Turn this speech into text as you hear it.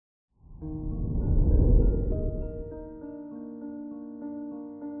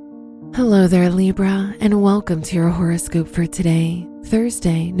Hello there, Libra, and welcome to your horoscope for today,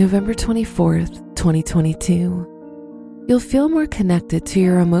 Thursday, November 24th, 2022. You'll feel more connected to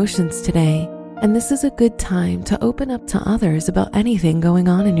your emotions today, and this is a good time to open up to others about anything going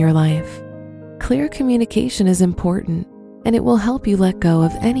on in your life. Clear communication is important, and it will help you let go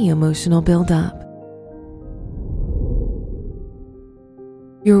of any emotional buildup.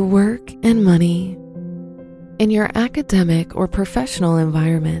 Your work and money. In your academic or professional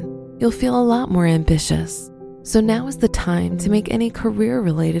environment, you'll feel a lot more ambitious, so now is the time to make any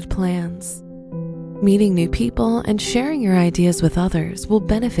career-related plans. Meeting new people and sharing your ideas with others will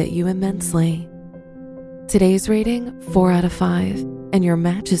benefit you immensely. Today's rating, 4 out of 5, and your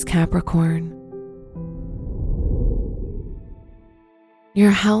match is Capricorn. Your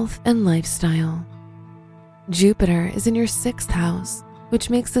health and lifestyle. Jupiter is in your 6th house,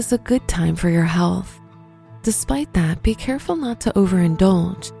 which makes this a good time for your health. Despite that, be careful not to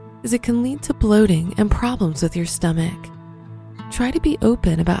overindulge, as it can lead to bloating and problems with your stomach. Try to be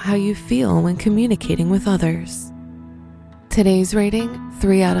open about how you feel when communicating with others. Today's rating,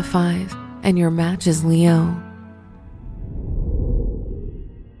 3 out of 5, and your match is Leo.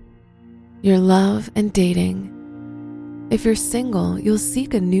 Your love and dating. If you're single, you'll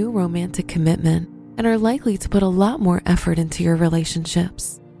seek a new romantic commitment and are likely to put a lot more effort into your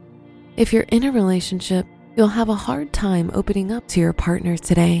relationships. If you're in a relationship, you'll have a hard time opening up to your partner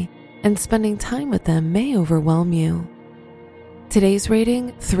today, and spending time with them may overwhelm you. Today's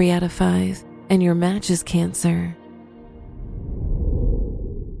rating, 3 out of 5, and your match is Cancer.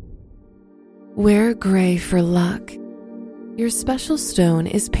 Wear gray for luck. Your special stone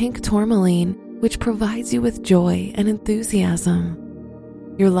is pink tourmaline, which provides you with joy and enthusiasm.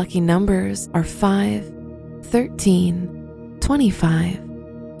 Your lucky numbers are 5, 13, 25,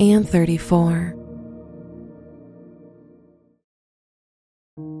 and 34.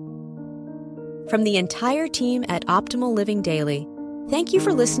 From the entire team at Optimal Living Daily, thank you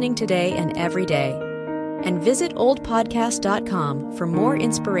for listening today and every day. And visit oldpodcast.com for more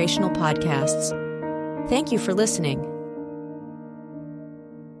inspirational podcasts. Thank you for listening.